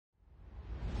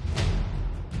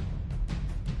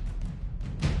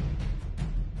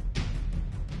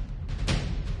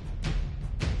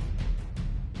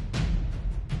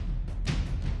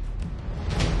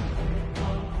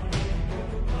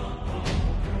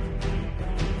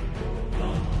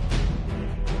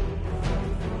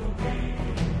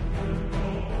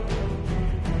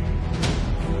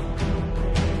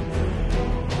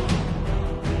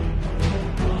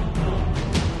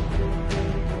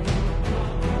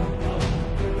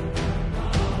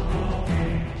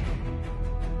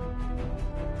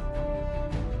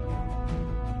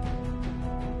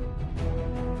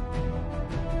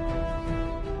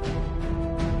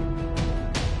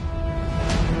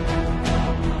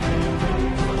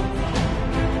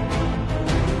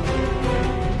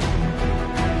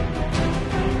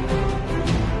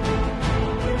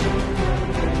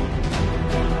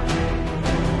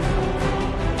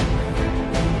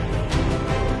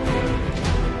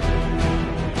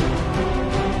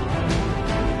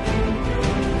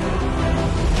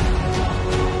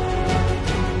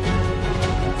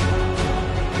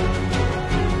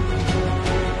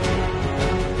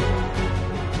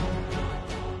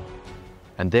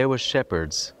And there were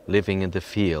shepherds living in the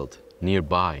field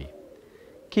nearby,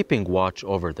 keeping watch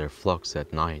over their flocks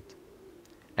at night.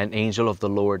 An angel of the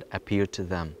Lord appeared to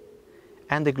them,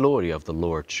 and the glory of the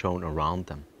Lord shone around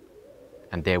them,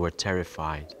 and they were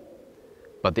terrified.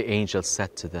 But the angel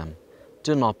said to them,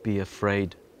 "Do not be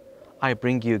afraid. I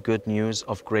bring you good news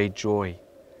of great joy.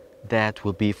 That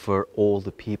will be for all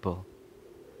the people.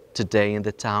 Today in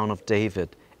the town of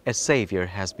David, a Savior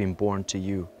has been born to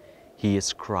you. He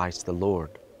is Christ the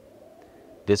Lord.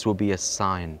 This will be a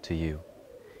sign to you.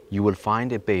 You will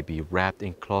find a baby wrapped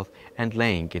in cloth and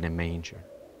laying in a manger."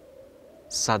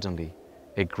 Suddenly,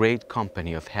 a great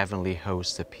company of heavenly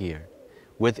hosts appeared,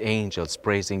 with angels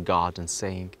praising God and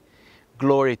saying,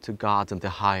 "Glory to God in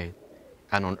the highest,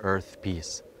 and on earth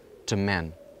peace, to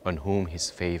men on whom His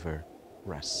favor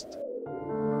rests."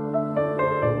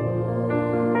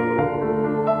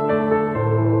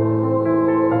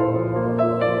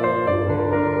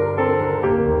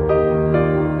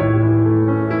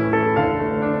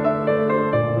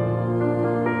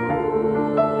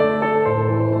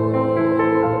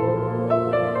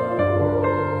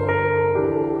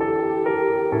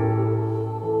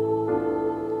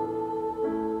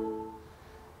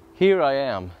 Here I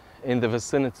am in the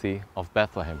vicinity of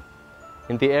Bethlehem,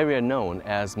 in the area known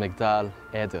as Migdal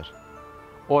Eder,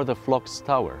 or the Flock's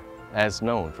Tower, as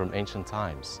known from ancient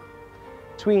times.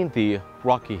 Between the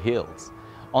rocky hills,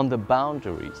 on the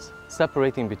boundaries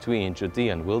separating between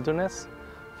Judean wilderness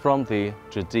from the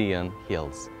Judean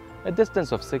hills, a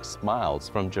distance of 6 miles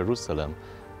from Jerusalem,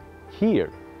 here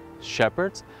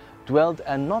shepherds dwelled,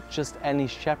 and not just any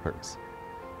shepherds.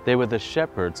 They were the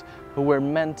shepherds who were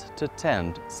meant to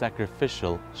tend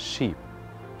sacrificial sheep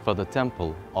for the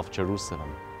temple of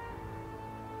Jerusalem.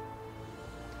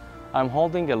 I'm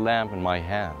holding a lamp in my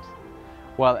hand,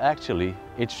 while actually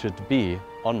it should be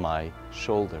on my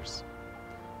shoulders.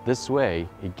 This way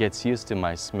it gets used to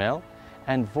my smell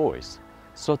and voice,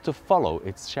 so to follow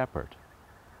its shepherd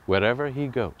wherever he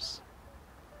goes.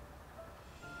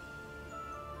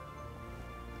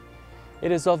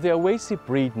 It is of the Awasi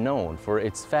breed known for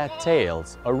its fat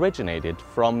tails, originated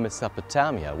from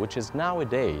Mesopotamia, which is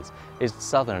nowadays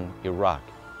southern Iraq.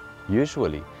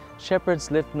 Usually, shepherds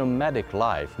lived nomadic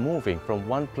life, moving from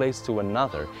one place to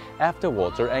another after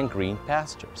water and green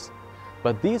pastures.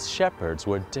 But these shepherds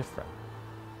were different.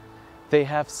 They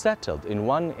have settled in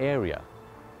one area,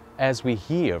 as we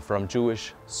hear from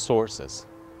Jewish sources,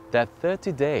 that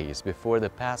 30 days before the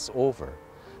Passover,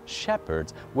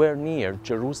 shepherds were near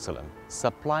Jerusalem,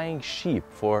 supplying sheep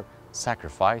for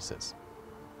sacrifices.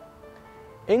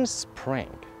 In spring,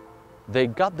 they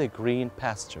got the green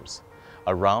pastures.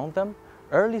 Around them,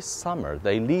 early summer,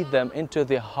 they lead them into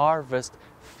the harvest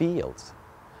fields,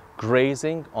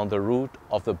 grazing on the root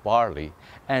of the barley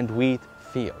and wheat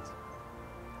field.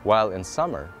 While in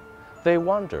summer, they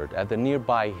wandered at the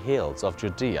nearby hills of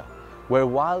Judea, where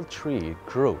wild trees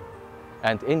grew,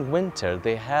 and in winter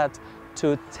they had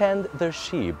to tend their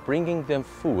sheep, bringing them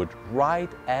food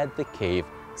right at the cave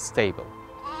stable.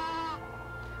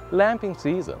 Lambing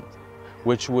season,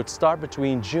 which would start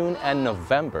between June and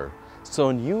November,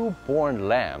 so newborn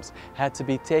lambs had to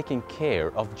be taken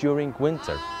care of during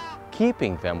winter,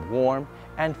 keeping them warm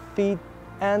and feed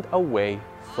and away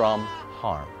from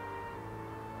harm.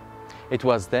 It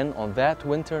was then on that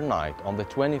winter night, on the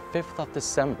 25th of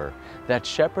December, that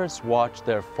shepherds watched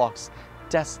their flocks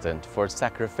destined for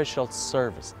sacrificial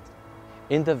services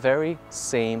in the very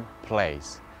same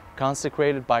place,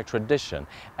 consecrated by tradition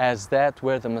as that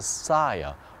where the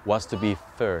Messiah was to be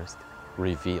first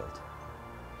revealed.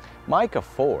 Micah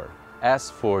 4, "As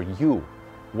for you,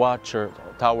 watcher,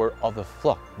 tower of the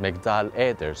flock, Migdal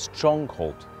Eder,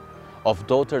 stronghold of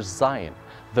daughter Zion,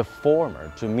 the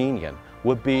former dominion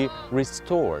will be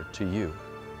restored to you.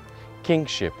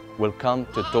 Kingship will come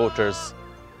to daughters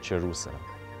Jerusalem."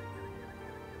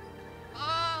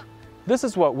 This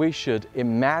is what we should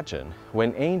imagine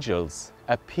when angels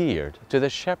appeared to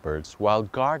the shepherds while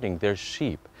guarding their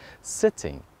sheep,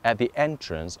 sitting at the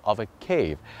entrance of a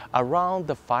cave around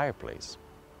the fireplace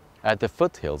at the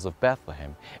foothills of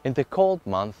Bethlehem in the cold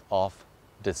month of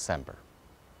December.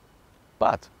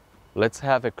 But let's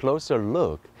have a closer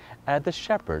look at the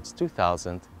shepherds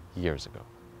 2,000 years ago.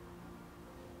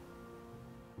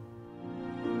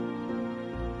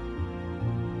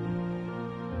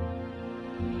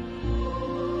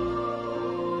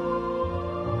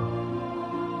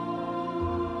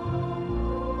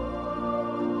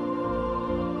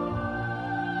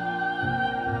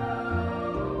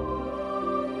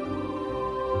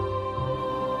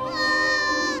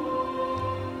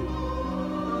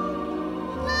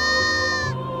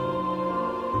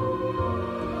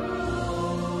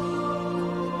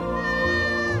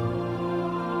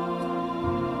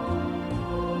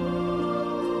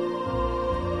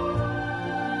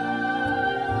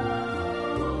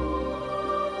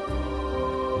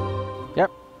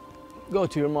 Go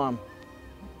to your mom.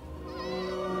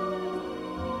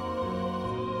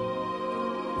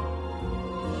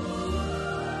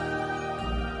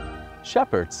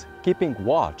 Shepherds keeping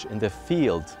watch in the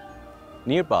field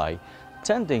nearby,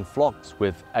 tending flocks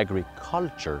with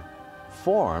agriculture,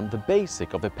 form the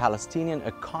basic of the Palestinian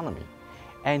economy,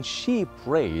 and sheep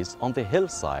raised on the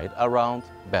hillside around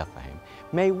Bethlehem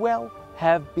may well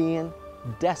have been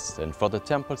destined for the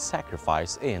temple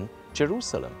sacrifice in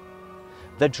Jerusalem.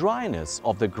 The dryness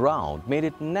of the ground made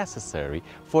it necessary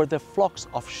for the flocks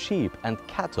of sheep and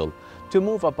cattle to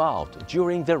move about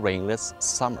during the rainless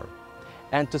summer,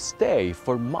 and to stay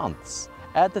for months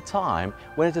at the time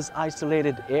when it is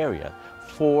isolated area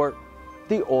for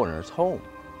the owner's home.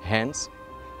 Hence,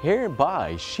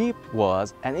 hereby sheep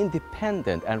was an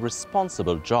independent and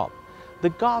responsible job. The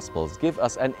Gospels give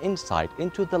us an insight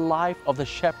into the life of the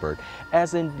shepherd,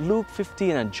 as in Luke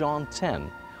 15 and John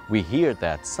 10. We hear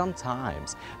that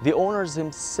sometimes the owner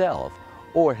himself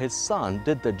or his son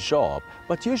did the job,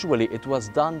 but usually it was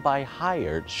done by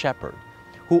hired shepherd,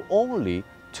 who only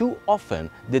too often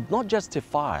did not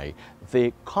justify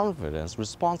the confidence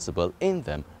responsible in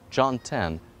them. John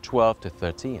 10,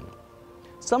 12-13.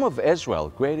 Some of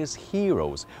Israel's greatest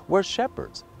heroes were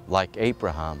shepherds, like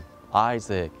Abraham,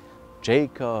 Isaac,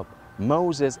 Jacob,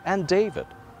 Moses, and David.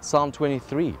 Psalm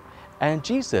 23. And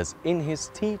Jesus, in his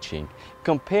teaching,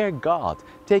 compared God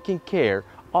taking care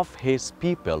of his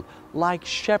people like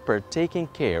shepherd taking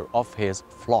care of his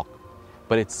flock.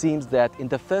 But it seems that in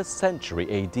the 1st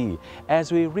century AD,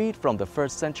 as we read from the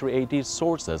 1st century AD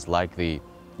sources like the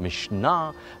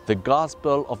Mishnah, the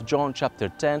Gospel of John chapter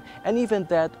 10, and even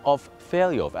that of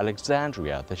Philo of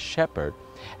Alexandria, the shepherd,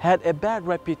 had a bad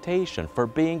reputation for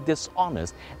being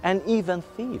dishonest and even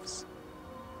thieves.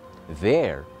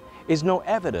 There is no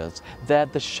evidence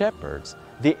that the shepherds,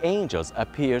 the angels,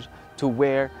 appeared to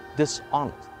wear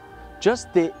dishonest.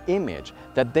 Just the image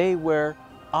that they were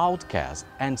outcasts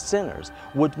and sinners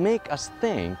would make us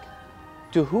think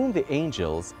to whom the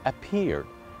angels appeared,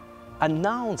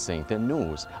 announcing the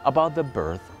news about the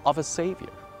birth of a Savior.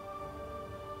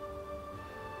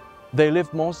 They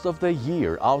lived most of the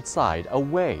year outside,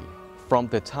 away from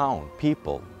the town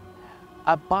people,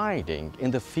 abiding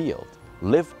in the field,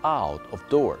 live out of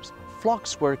doors.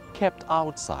 Flocks were kept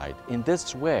outside in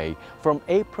this way from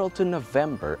April to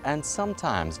November, and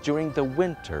sometimes during the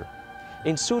winter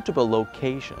in suitable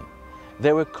location.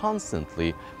 They were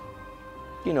constantly,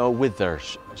 with their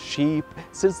sheep,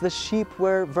 since the sheep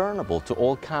were vulnerable to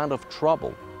all kind of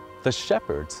trouble. The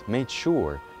shepherds made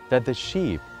sure that the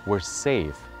sheep were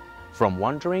safe from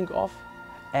wandering off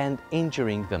and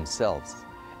injuring themselves,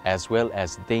 as well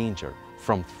as danger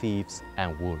from thieves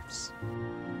and wolves.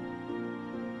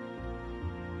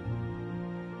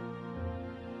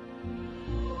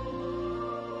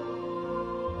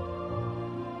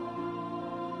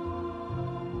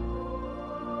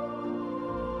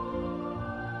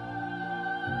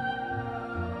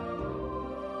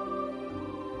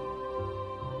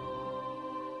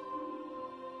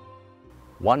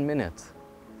 One minute,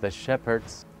 the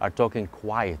shepherds are talking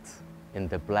quiet in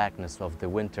the blackness of the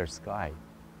winter sky.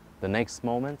 The next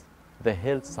moment, the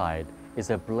hillside is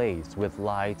ablaze with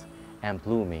light and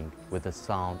blooming with the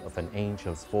sound of an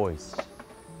angel's voice.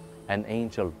 An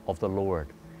angel of the Lord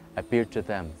appeared to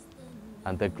them,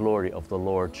 and the glory of the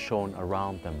Lord shone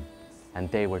around them, and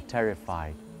they were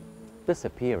terrified. This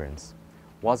appearance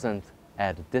wasn't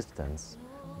at a distance,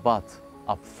 but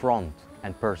up front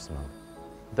and personal.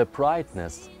 The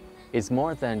brightness is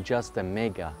more than just a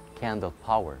mega candle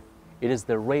power. It is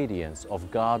the radiance of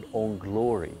God's own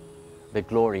glory, the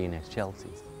glory in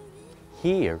excelsis.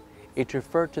 Here, it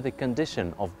referred to the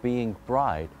condition of being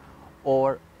bright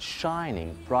or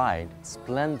shining bright,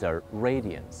 splendor,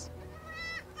 radiance.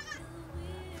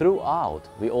 Throughout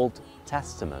the Old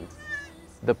Testament,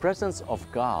 the presence of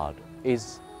God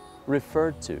is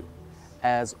referred to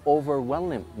as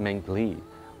overwhelmingly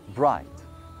bright,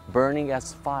 burning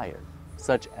as fire,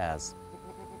 such as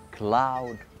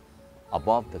cloud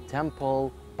above the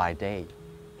temple by day.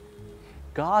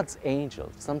 God's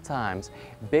angels sometimes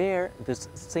bear this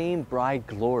same bright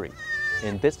glory.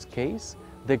 In this case,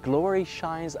 the glory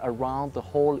shines around the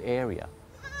whole area.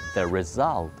 The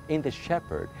result in the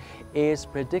shepherd is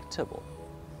predictable.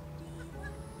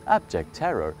 Abject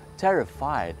terror,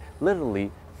 terrified, literally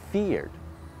feared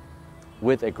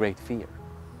with a great fear.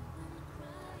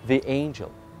 The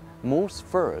angel moves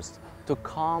first to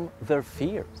calm their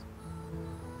fears.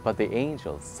 But the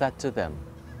angel said to them,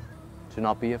 "Do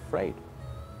not be afraid.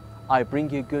 I bring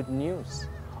you good news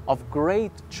of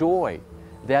great joy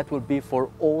that will be for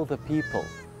all the people.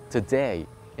 Today,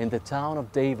 in the town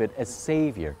of David, a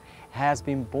Savior has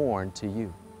been born to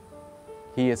you.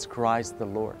 He is Christ the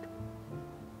Lord.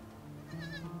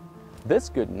 This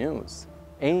good news,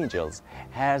 angels,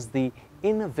 has the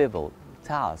inevitable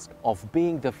task of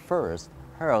being the first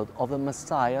herald of the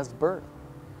Messiah's birth.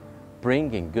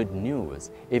 Bringing good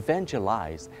news,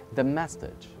 evangelize the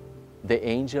message the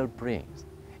angel brings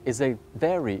is a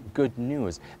very good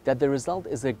news that the result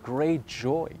is a great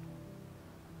joy.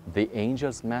 The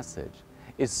angel's message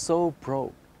is so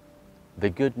broad. The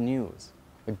good news,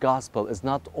 the gospel, is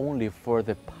not only for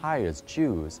the pious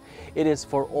Jews, it is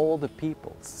for all the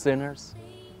people, sinners,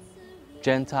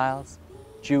 Gentiles,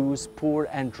 Jews, poor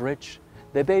and rich.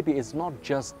 The baby is not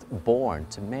just born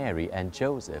to Mary and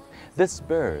Joseph. This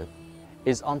birth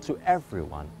is unto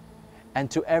everyone, and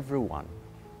to everyone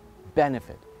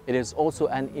benefit. It is also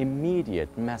an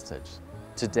immediate message.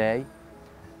 Today,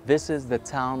 this is the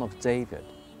town of David,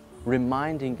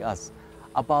 reminding us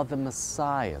about the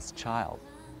Messiah's child,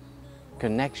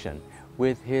 connection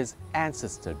with his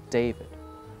ancestor David.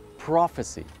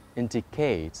 Prophecy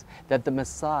indicates that the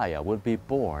Messiah will be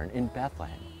born in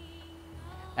Bethlehem.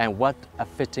 And what a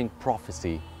fitting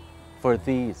prophecy for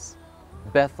these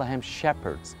Bethlehem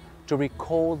shepherds to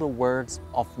recall the words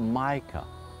of Micah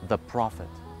the prophet.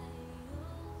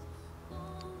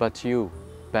 But you,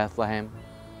 Bethlehem,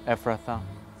 Ephrathah,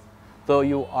 though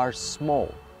you are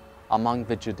small among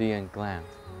the Judean clans,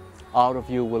 out of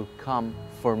you will come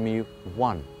for me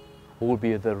one who will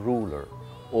be the ruler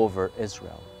over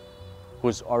Israel,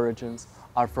 whose origins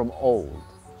are from old,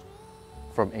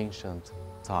 from ancient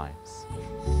times.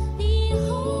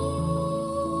 Behold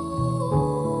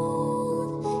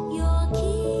your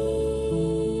King.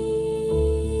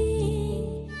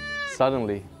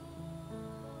 Suddenly,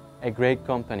 a great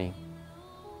company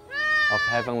of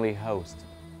heavenly hosts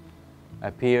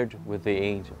appeared with the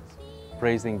angels,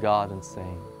 praising God and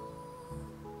saying,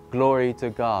 "Glory to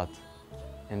God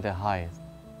in the highest,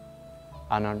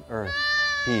 and on earth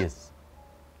peace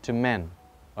to men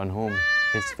on whom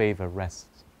His favor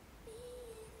rests."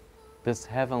 This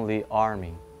heavenly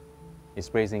army is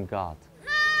praising God.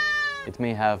 It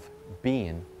may have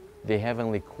been the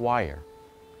heavenly choir,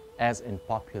 as in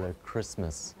popular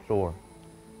Christmas lore,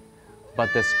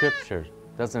 but the scripture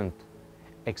doesn't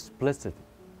explicitly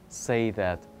say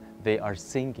that they are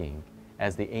singing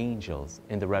as the angels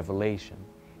in the Revelation.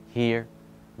 Here,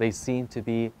 they seem to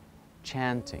be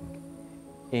chanting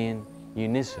in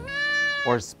unison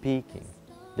or speaking.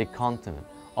 The content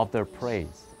of their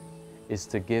praise is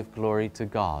to give glory to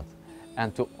God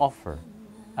and to offer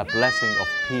a blessing of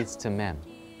peace to men.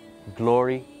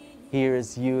 Glory here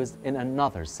is used in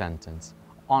another sentence,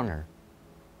 honor,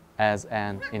 as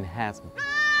an enhancement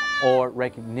or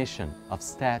recognition of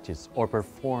status or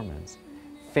performance,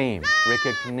 fame,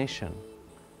 recognition,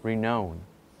 renown,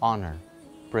 honor,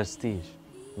 prestige.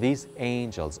 These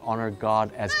angels honor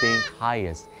God as being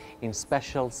highest in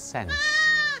special sense,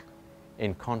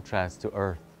 in contrast to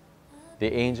earth.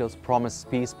 The angels promise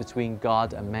peace between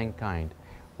God and mankind,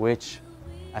 which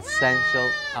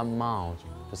essential amount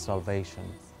to salvation.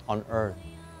 On earth,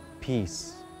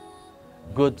 peace.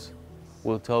 Good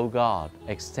will to God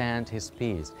extend His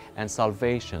peace and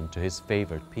salvation to His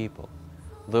favored people,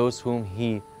 those whom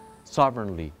He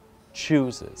sovereignly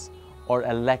chooses or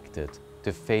elected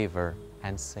to favor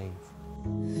and save.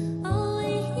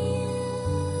 I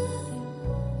hear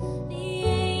the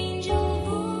angel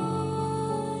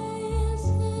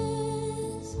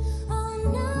voices on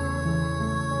night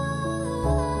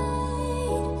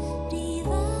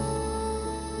divine,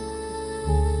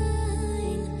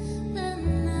 the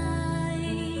night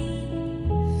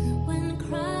when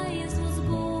Christ was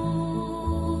born.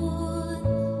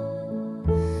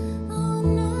 Oh,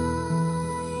 night,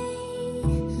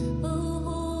 oh,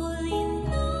 holy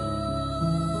night.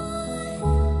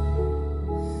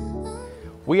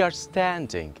 We are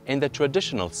standing in the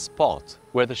traditional spot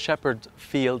where the shepherd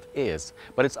field is,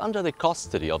 but it's under the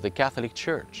custody of the Catholic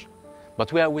Church.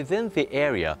 But we are within the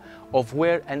area of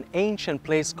where an ancient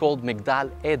place called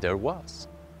Migdal Eder was.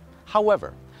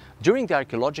 However, during the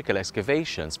archaeological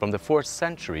excavations from the 4th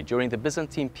century during the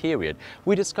Byzantine period,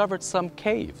 we discovered some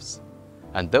caves.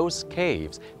 And those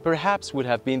caves perhaps would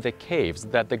have been the caves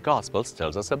that the Gospels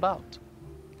tells us about.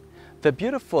 The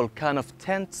beautiful kind of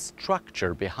tent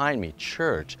structure behind me,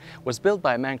 church, was built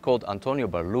by a man called Antonio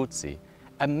Berluzzi.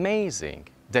 Amazing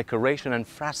decoration and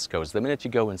frescoes the minute you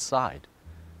go inside.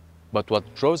 But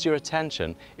what draws your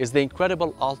attention is the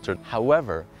incredible altar,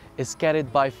 however, is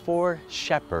carried by 4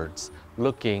 shepherds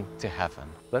looking to heaven.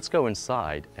 Let's go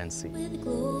inside and see. With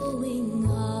glowing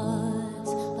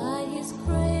hearts, by His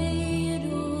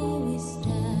cradle we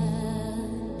stand.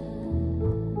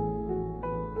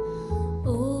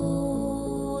 Oh,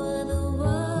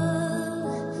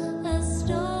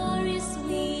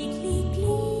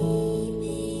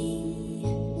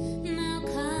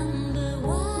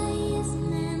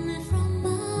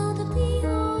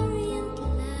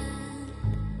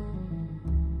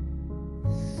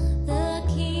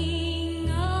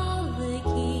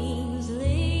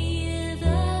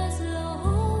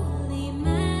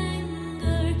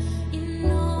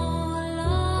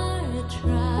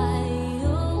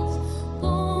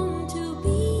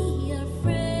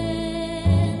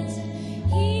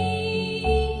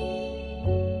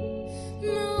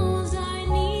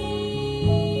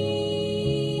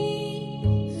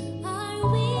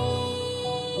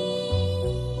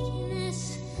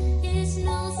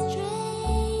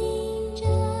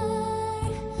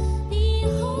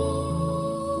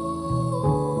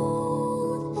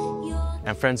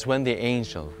 And friends, when the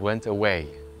angel went away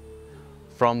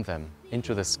from them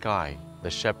into the sky, the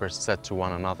shepherds said to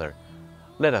one another,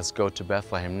 "Let us go to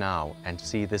Bethlehem now and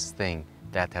see this thing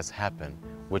that has happened,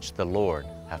 which the Lord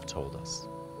hath told us."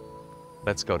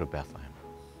 Let's go to Bethlehem.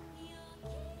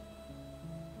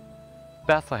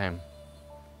 Bethlehem,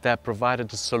 that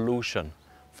provided a solution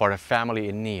for a family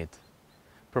in need,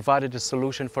 provided a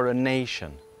solution for a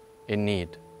nation in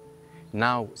need,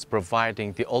 now is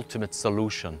providing the ultimate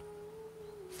solution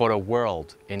for a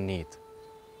world in need.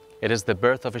 It is the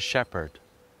birth of a shepherd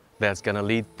that's going to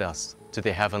lead us to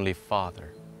the Heavenly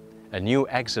Father, a new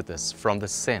exodus from the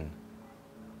sin,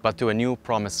 but to a new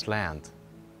promised land,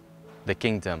 the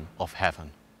kingdom of heaven.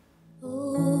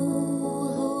 Oh,